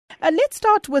Let's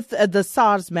start with the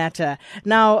SARS matter.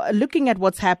 Now, looking at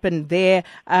what's happened there,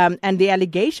 and the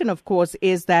allegation, of course,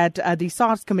 is that the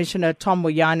SARS Commissioner, Tom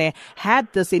Moyane,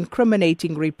 had this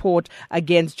incriminating report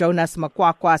against Jonas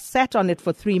Makwakwa, sat on it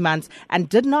for 3 months and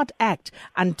did not act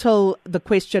until the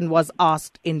question was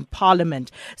asked in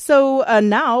Parliament. So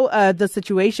now the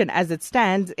situation as it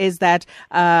stands is that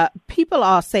people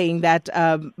are saying that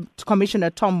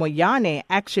Commissioner Tom Moyane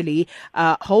actually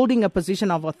holding a position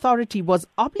of authority was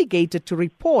obligated to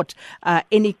report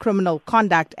any criminal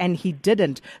conduct, and he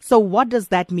didn't. So what does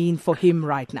that mean for him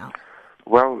right now?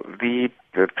 Well, the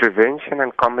Prevention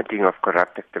and Combating of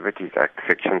Corrupt Activities Act,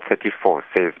 Section 34,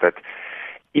 says that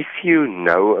if you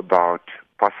know about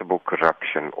possible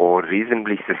corruption or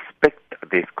reasonably suspect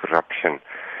there's corruption,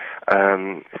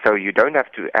 so you don't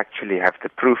have to actually have the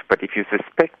proof, but if you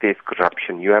suspect there's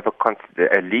corruption, you have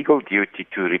a legal duty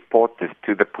to report this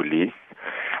to the police,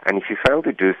 and if you fail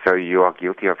to do so, you are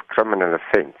guilty of criminal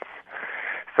offense.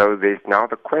 So there's now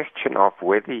the question of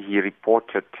whether he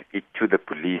reported it to the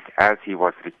police as he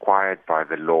was required by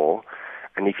the law,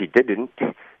 and if he didn't,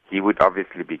 he would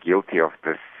obviously be guilty of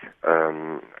this,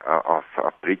 of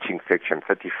breaching Section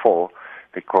 34,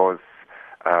 because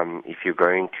if you're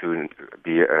going to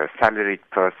be a salaried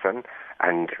person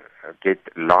and get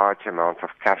large amounts of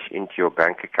cash into your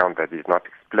bank account that is not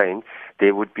explained,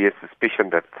 there would be a suspicion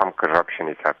that some corruption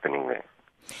is happening there.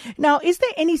 Now, is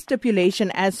there any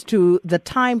stipulation as to the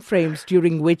time frames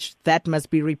during which that must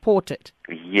be reported?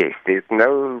 Yes, there's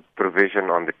no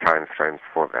provision on the time frames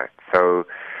for that. So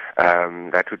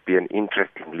that would be an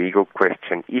interesting legal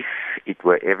question if it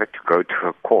were ever to go to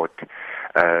a court.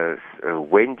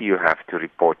 When do you have to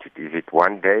report it? Is it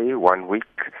 1 day, 1 week,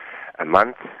 a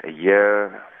month, a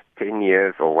year, 10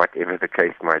 years, or whatever the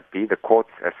case might be? The courts,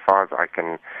 as far as I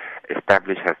can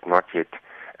establish, has not yet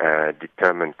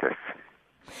determined this.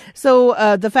 So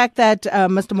the fact that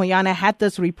Mr. Moyane had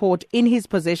this report in his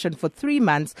possession for 3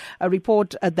 months, a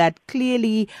report that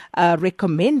clearly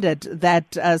recommended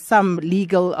that some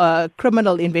legal,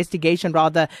 criminal investigation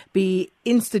rather be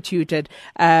instituted,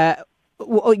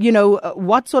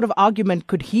 what sort of argument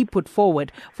could he put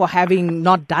forward for having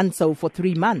not done so for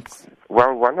 3 months?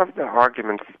 Well, one of the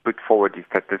arguments he's put forward is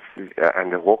that this is,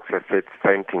 and the Hawks have said the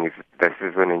same thing, is this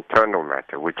is an internal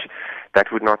matter, which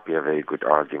that would not be a very good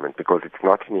argument because it's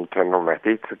not an internal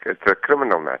matter, it's a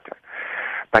criminal matter.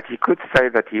 But he could say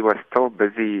that he was still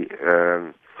busy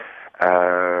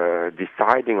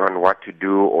deciding on what to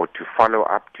do or to follow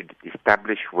up to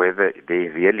establish whether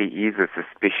there really is a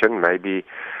suspicion. Maybe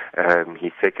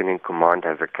his second in command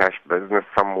has a cash business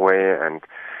somewhere and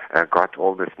got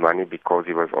all this money because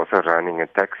he was also running a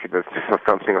taxi business or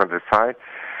something on the side.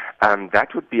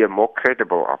 That would be a more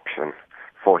credible option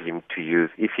for him to use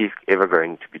if he's ever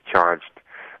going to be charged.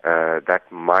 That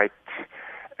might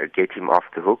get him off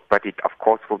the hook, but it of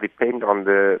course will depend on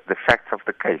the facts of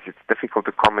the case. It's difficult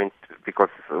to comment because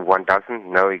one doesn't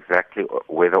know exactly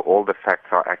whether all the facts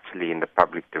are actually in the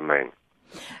public domain.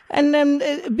 And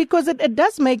because it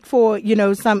does make for,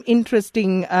 some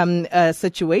interesting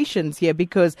situations here,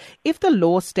 because if the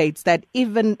law states that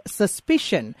even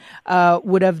suspicion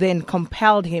would have then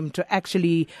compelled him to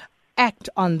actually act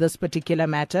on this particular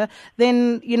matter,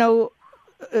 then,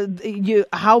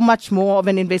 how much more of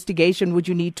an investigation would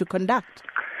you need to conduct?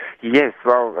 Yes,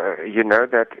 well,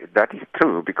 that is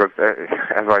true because,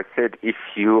 as I said, if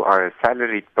you are a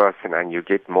salaried person and you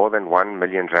get more than 1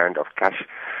 million rand of cash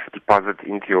deposit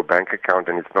into your bank account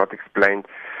and it's not explained,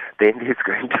 then there's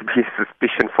going to be a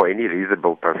suspicion for any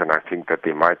reasonable person. I think that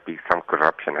there might be some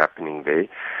corruption happening there.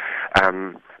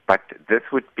 But this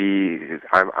would be,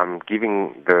 I'm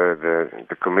giving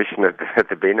the commissioner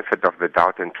the benefit of the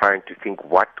doubt and trying to think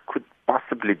what could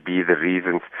possibly be the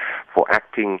reasons for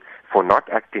not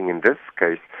acting in this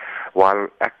case, while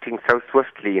acting so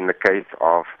swiftly in the case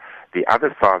of the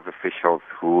other SARS officials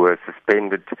who were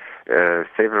suspended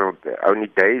only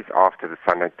days after the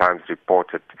Sunday Times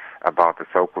reported about the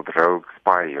so-called rogue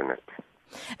spy unit.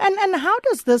 And how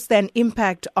does this then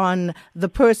impact on the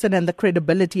person and the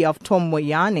credibility of Tom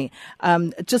Moyane,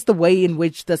 just the way in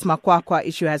which this Makwakwa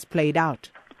issue has played out?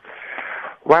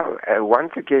 Well,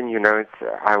 once again,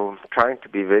 I'm trying to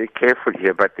be very careful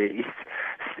here, but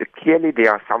clearly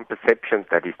there are some perceptions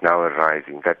that is now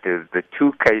arising, that the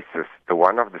two cases, the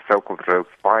one of the so-called rogue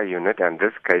spy unit and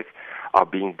this case, are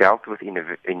being dealt with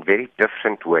in very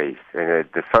different ways.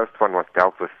 The first one was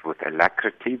dealt with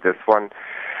alacrity. This one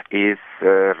is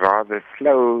rather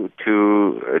slow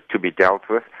to be dealt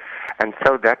with. And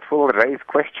so that will raise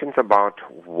questions about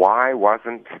why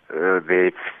wasn't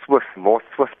there more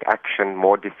swift action,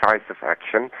 more decisive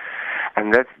action.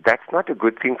 And that's not a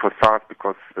good thing for SARS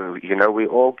because, we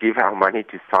all give our money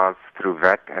to SARS through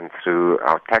VAT and through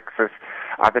our taxes,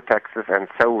 other taxes, and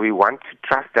so we want to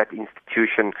trust that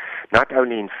institution not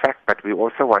only in fact, but we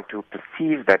also want to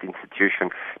perceive that institution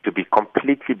to be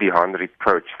completely beyond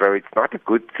reproach. So it's not a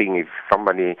good thing if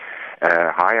somebody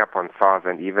high up on SARS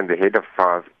and even the head of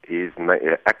SARS is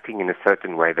acting in a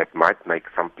certain way that might make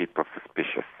some people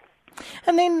suspicious.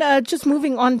 And then just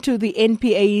moving on to the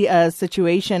NPA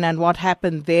situation and what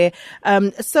happened there.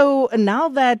 So now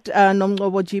that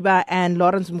Nomgcobo Jiba and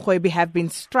Lawrence Mrwebi have been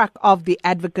struck of the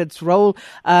advocate's role,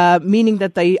 meaning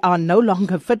that they are no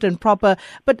longer fit and proper,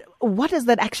 but what does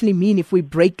that actually mean if we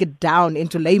break it down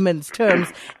into layman's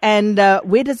terms? And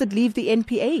where does it leave the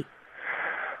NPA?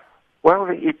 Well,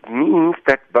 it means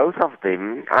that both of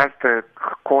them, as the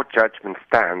court judgment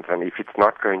stands, and if it's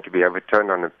not going to be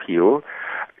overturned on appeal,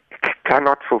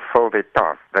 cannot fulfill their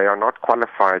task. They are not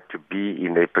qualified to be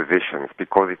in their positions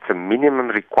because it's a minimum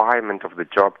requirement of the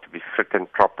job to be fit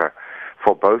and proper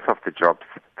for both of the jobs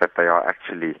that they are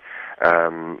actually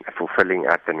fulfilling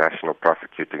at the National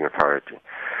Prosecuting Authority.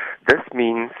 This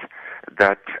means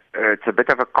that it's a bit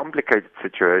of a complicated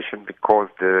situation because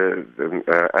the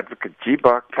Advocate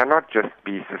Jiba cannot just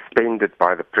be suspended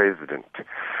by the President.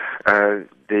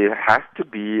 There has to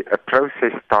be a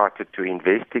process started to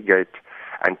investigate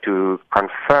and to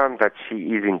confirm that she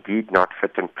is indeed not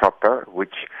fit and proper,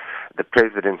 which the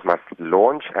President must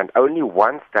launch, and only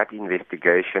once that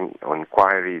investigation or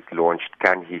inquiry is launched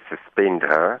can he suspend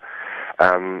her.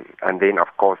 And then, of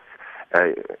course,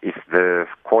 if the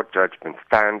court judgment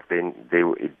stands, then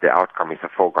the outcome is a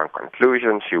foregone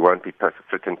conclusion. She won't be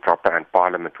fit and proper, and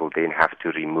Parliament will then have to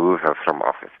remove her from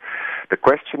office. The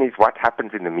question is what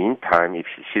happens in the meantime if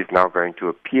she's now going to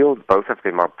appeal. Both of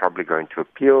them are probably going to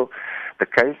appeal the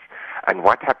case. And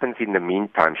what happens in the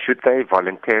meantime? Should they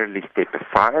voluntarily step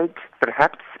aside,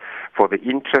 perhaps, for the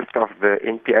interest of the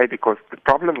NPA? Because the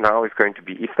problem now is going to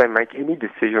be if they make any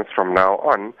decisions from now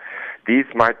on, these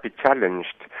might be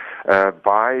challenged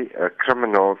by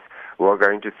criminals who are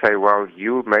going to say, well,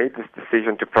 you made this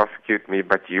decision to prosecute me,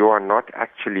 but you are not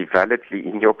actually validly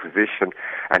in your position,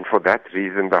 and for that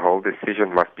reason the whole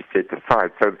decision must be set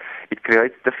aside. So it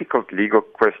creates difficult legal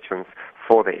questions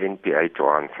for the NPA to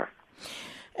answer.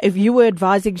 If you were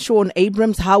advising Shaun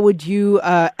Abrahams, how would you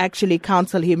actually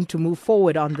counsel him to move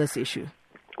forward on this issue?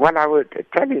 Well, I would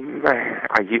tell him,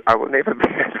 I will never be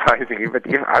advising him, but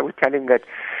I would tell him that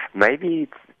maybe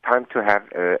it's time to have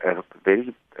a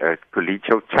very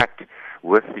collegial chat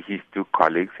with his two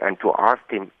colleagues and to ask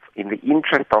him, in the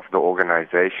interest of the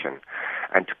organization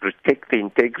and to protect the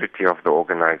integrity of the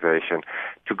organization,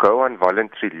 to go on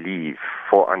voluntary leave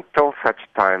for until such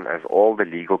time as all the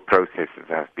legal processes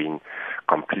have been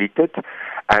completed.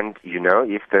 And,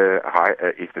 if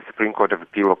the Supreme Court of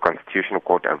Appeal or Constitutional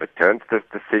Court overturns this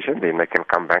decision, then they can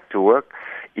come back to work.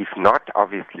 If not,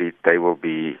 obviously, they will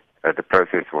be, the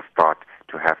process will start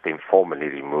to have them formally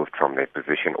removed from their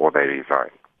position or they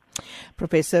resign.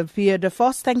 Professor Pierre De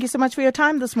Vos, thank you so much for your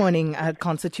time this morning, a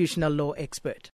constitutional law expert.